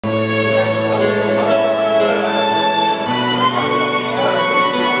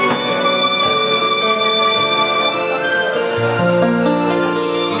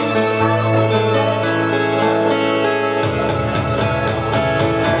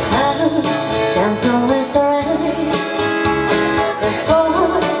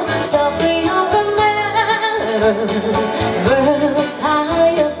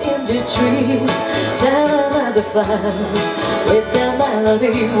butterflies with their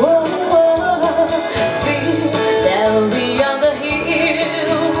melody. Whoa, whoa. See, down beyond the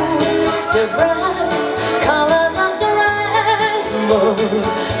hill, the bright colors of the rainbow.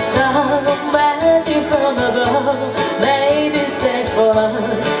 Some magic from above made this day for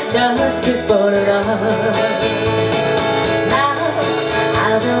us, just to fall in love. Now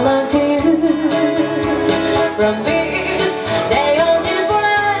I belong to you, from this day on till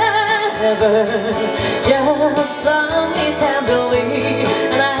forever. Just love me tenderly,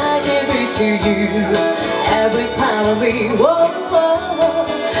 and I give it to you, every part of me. Whoa, whoa.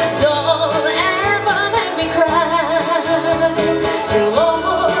 Don't ever make me cry. You're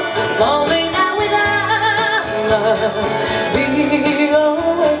lonely now without love. Be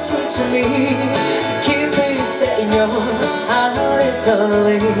always true to me, keep me stay in your heart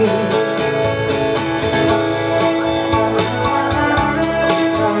eternally.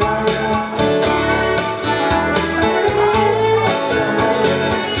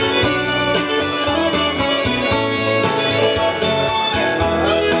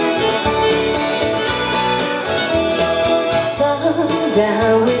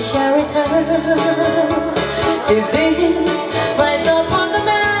 I wish I returned to this place upon the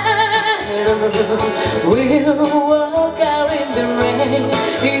meadow. We'll walk out in the rain,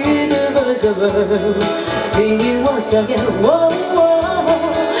 in the voice of earth, singing once again. Whoa, whoa.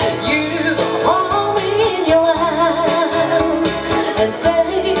 You hold me in your arms and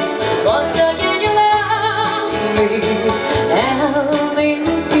say once again you love me. And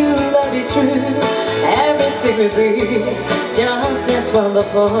if you love is true, everything will be just as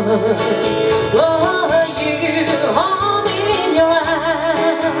wonderful. Oh, you hold me in your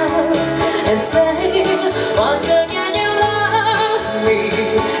arms and say once again you love me.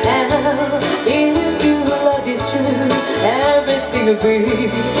 And if your love is true, everything will be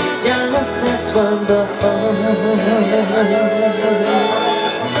just as wonderful.